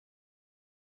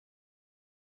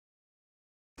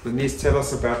Denise, tell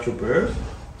us about your bird.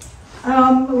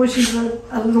 Well, she's a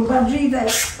little budgie that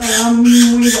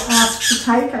we were asked to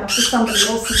take after somebody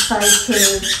else had saved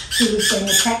her. She was being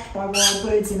attacked by wild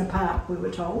birds in a park, we were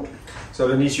told. So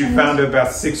Denise, you found her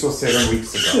about 6 or 7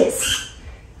 weeks ago. Yes.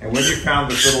 And when you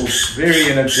found this little,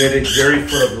 very energetic, very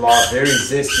full of life, very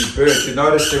zesty bird, you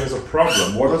noticed there was a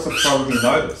problem. What was the problem you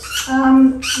noticed?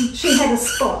 She had a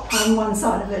spot on one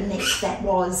side of her neck that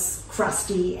was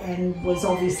crusty and was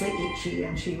obviously itchy,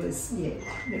 and she was,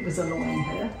 it was annoying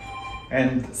her.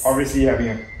 And obviously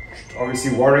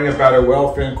worrying about her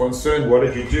welfare and concern, what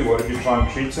did you do? What did you try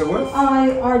and treat her with?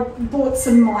 I bought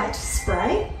some mite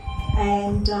spray,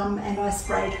 and I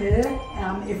sprayed her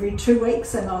every 2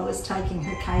 weeks, and I was taking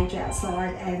her cage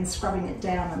outside and scrubbing it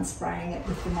down and spraying it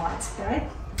with the mite spray.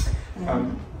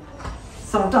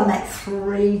 So I've done that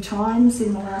 3 times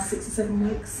in the last 6 or 7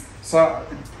 weeks. So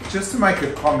just to make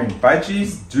a comment,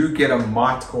 budgies do get a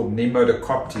mite called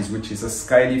Nematococcus, which is a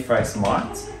scaly face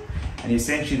mite. And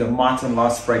essentially the mite and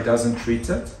lice spray doesn't treat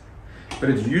it, but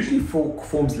it usually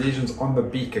forms lesions on the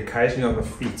beak, occasionally on the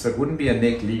feet, so it wouldn't be a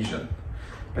neck lesion.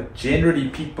 But generally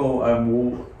people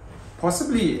will,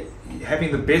 possibly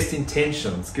having the best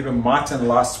intentions, give a mite and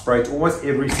lice spray to almost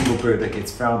every single bird that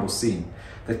gets found or seen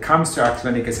that comes to our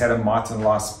clinic has had a mite and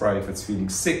lice spray. If it's feeling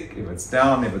sick, if it's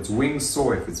down, if it's wings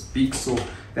sore, if it's beak sore,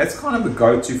 that's kind of the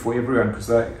go-to for everyone.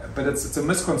 But it's a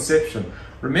misconception.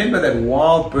 Remember that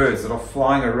wild birds that are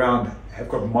flying around have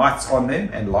got mites on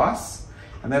them and lice,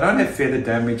 and they don't have feather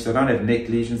damage, they don't have neck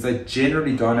lesions, they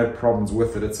generally don't have problems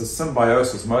with it. It's a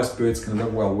symbiosis. Most birds can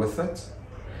live well with it.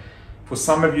 For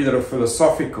some of you that are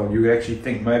philosophical, you actually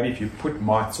think maybe if you put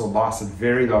mites or lice at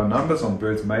very low numbers on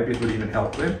birds, maybe it will even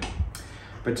help them.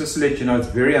 But just to let you know, it's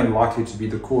very unlikely to be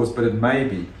the cause, but it may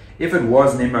be. If it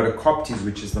was Nematococcus,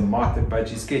 which is the mite that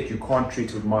budgies get, you can't treat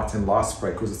it with mite and lice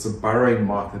spray because it's a burrowing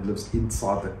mite that lives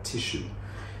inside the tissue.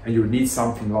 And you would need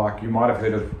something like, you might have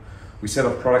heard of, we sell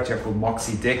a product here called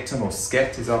moxidectin, or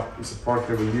SCAT is a product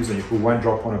that we use, and you put 1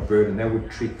 drop on a bird and that would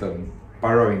treat the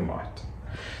burrowing mite.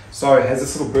 So has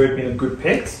this little bird been a good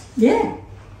pet? Yeah.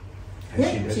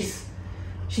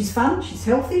 She's fun, she's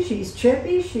healthy, she's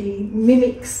chirpy, she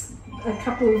mimics a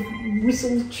couple of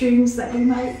whistle tunes that we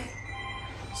make.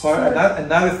 So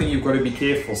another thing you've got to be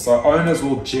careful. So owners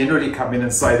will generally come in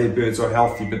and say their birds are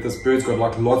healthy, but this bird's got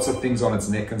like lots of things on its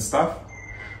neck and stuff.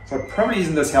 So it probably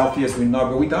isn't as healthy as we know,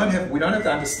 but we don't have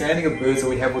the understanding of birds that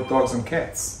we have with dogs and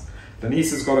cats.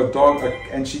 Denise has got a dog,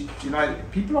 and she,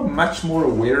 people are much more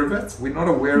aware of it. We're not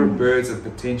aware of birds that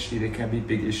potentially there can be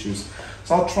big issues.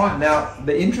 So I'll try. Now,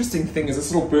 the interesting thing is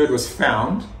this little bird was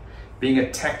found being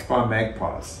attacked by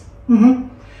magpies. Mm-hmm.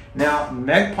 Now,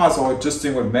 magpies are just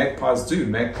doing what magpies do.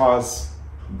 Magpies,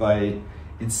 they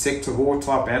insectivore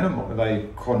type animal. They're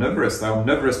carnivorous, they're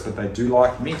omnivorous, but they do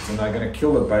like meat, and they're going to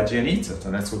kill the budgie and eat it,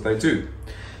 and that's what they do.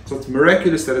 So it's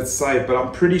miraculous that it's safe, but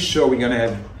I'm pretty sure we're going to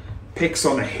have pecks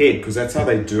on the head because that's how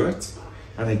they do it,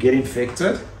 and they get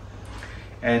infected.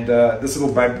 And this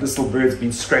little bird's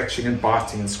been scratching and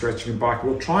biting and scratching and biting.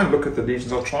 We'll try and look at the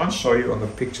lesions. I'll try and show you on the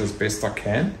picture as best I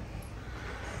can.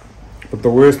 But the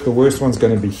worst one's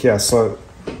going to be here, so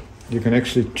you can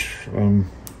actually. And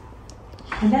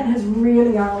that has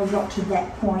really only got to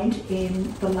that point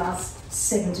in the last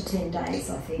 7 to 10 days,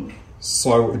 I think.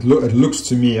 So it looks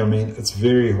to me, I mean, it's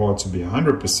very hard to be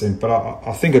 100%, but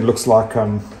I think it looks like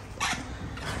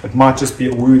it might just be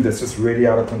a wound that's just really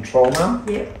out of control now.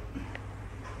 Yep.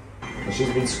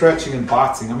 She's been scratching and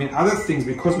biting. I mean, other things,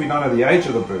 because we don't know the age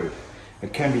of the bird,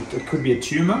 it could be a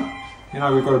tumor. We've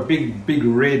got a big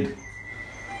red.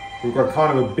 We've got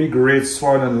kind of a big red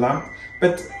swollen lump,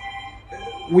 but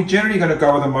we're generally going to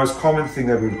go with the most common thing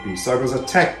that would be. So it was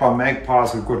attacked by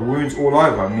magpies. We've got wounds all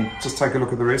over. I mean, just take a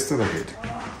look at the rest of the head.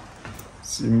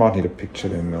 So you might need a picture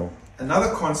there, Mel.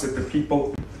 Another concept that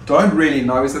people don't really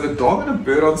know is that a dog and a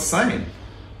bird are the same.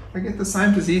 They get the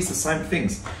same disease, the same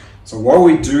things. So what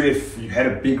we do if you had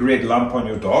a big red lump on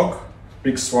your dog,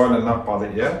 big swollen lump by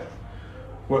the ear,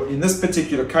 well, in this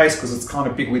particular case, because it's kind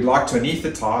of big, we'd like to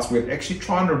anesthetize. We'd actually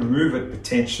try and remove it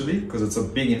potentially, because it's a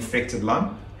big infected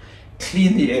lump.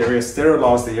 Clean the area,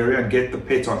 sterilize the area, and get the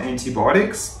pet on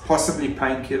antibiotics, possibly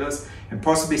painkillers, and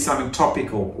possibly something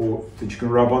topical or that you can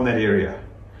rub on that area.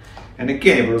 And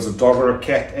again, if it was a dog or a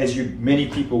cat, as many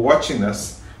people watching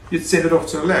this, you'd send it off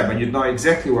to a lab and you'd know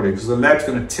exactly what it is, because the lab's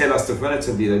going to tell us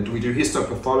definitively that we do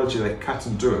histopathology, they cut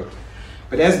and do it.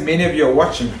 But as many of you are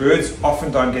watching, birds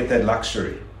often don't get that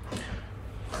luxury.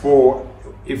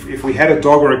 If we had a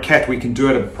dog or a cat, we can do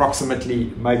it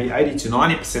approximately maybe 80 to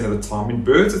 90% of the time. In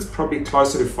birds, it's probably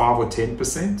closer to 5 or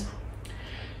 10%.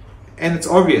 And it's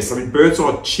obvious. I mean, birds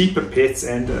are cheaper pets,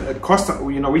 and it costs,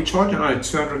 you know, we charge only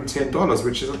 $210,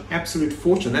 which is an absolute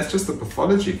fortune. That's just the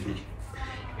pathology fee.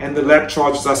 And the lab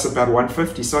charges us about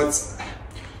 $150. So it's,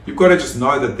 you've got to just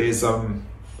know that there's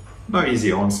no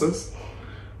easy answers.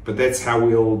 But that's how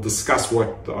we'll discuss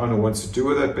what the owner wants to do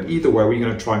with it. But either way, we're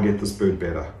going to try and get this bird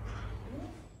better.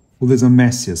 Well, there's a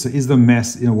mass here. So is the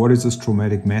mass, you know, what is this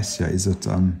traumatic mass here? Is it...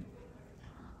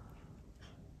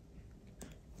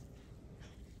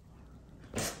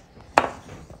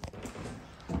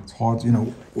 hard, you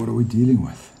know, what are we dealing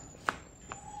with?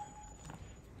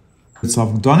 So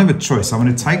I don't have a choice. I'm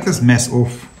going to take this mass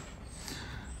off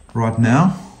right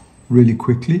now, really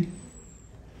quickly,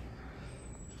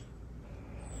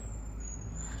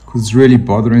 because it's really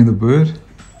bothering the bird.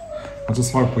 I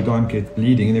just hope we don't get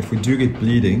bleeding, and if we do get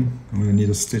bleeding, we're going to need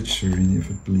a stitch if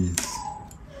it bleeds.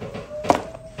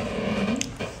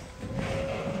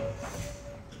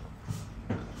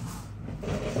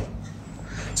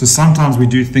 So sometimes we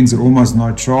do things at almost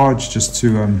no charge just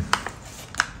to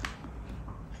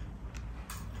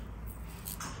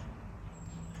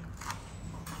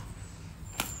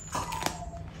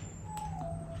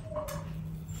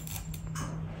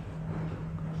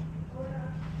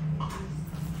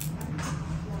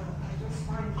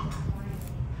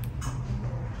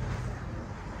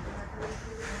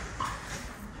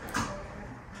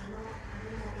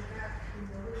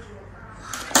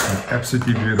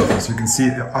absolutely beautiful. So you can see,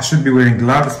 I should be wearing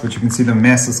gloves, but you can see the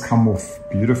mass has come off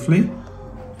beautifully.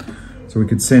 So we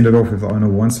could send it off if the owner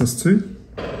wants us to.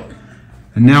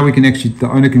 And now we can actually, the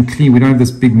owner can clean. We don't have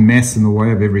this big mess in the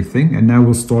way of everything. And now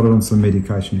we'll start it on some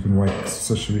medication. You can wake,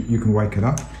 so you can wake it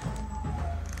up.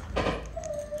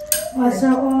 So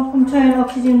I'm turning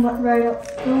oxygen right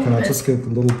up. Can I just get a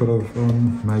little bit of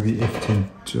maybe F10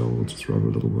 gel? We'll just rub a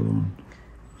little bit on.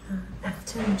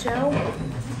 F10 gel.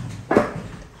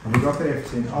 Have we got the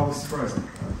F10? Oh, the spray's okay.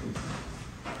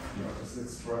 Yeah,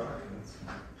 it's spray.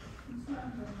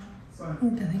 I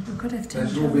don't think we've got F10 They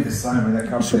should gel. all be the same when they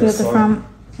come Should be at the front.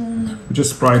 We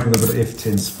just spray it with a bit of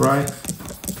F10 spray.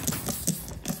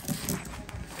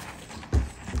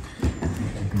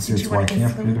 You can see it's waking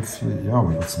up beautifully. Yeah,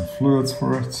 we've got some fluids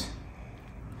for it.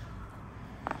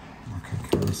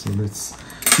 Okay, so let's...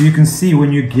 So you can see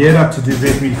when you get up to do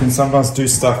vet, you can sometimes do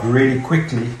stuff really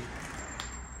quickly.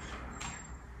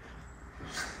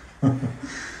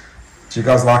 Do you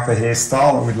guys like the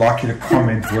hairstyle? We'd like you to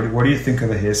comment. What do you think of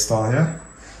the hairstyle here?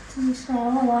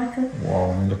 I like it.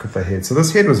 Wow, I mean, look at the head. So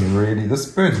this head was really, this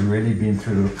bird's really been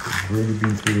through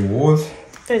the wars.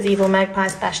 Those evil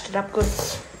magpies bashed it up good.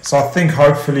 So I think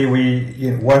hopefully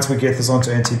once we get this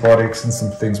onto antibiotics and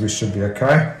some things, we should be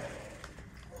okay.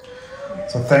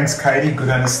 So thanks, Katie. Good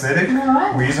anesthetic.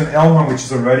 Right. We use an Elma, which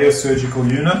is a radiosurgical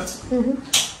unit.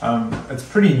 It's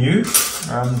pretty new.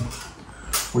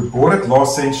 We bought it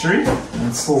last century and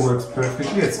it still works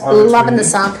perfectly. It's loving the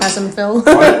sarcasm, Phil.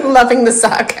 Loving the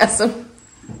sarcasm.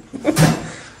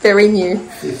 Very new.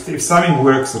 If something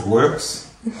works, it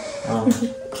works.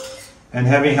 And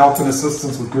having help and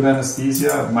assistance with good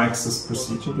anesthesia makes this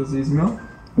procedure disease mill.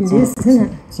 It is,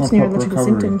 isn't it? It's not neurological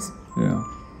recovery. symptoms. Yeah.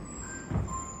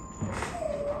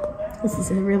 This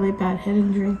is a really bad head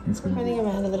injury. Running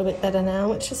around a little bit better now,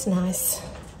 which is nice.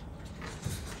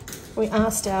 We are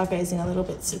stargazing a little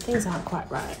bit, so things aren't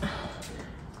quite right.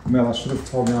 Mel, I should have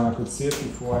told me I could see it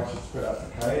before I actually put out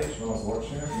the cage when I was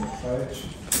watching it in the cage.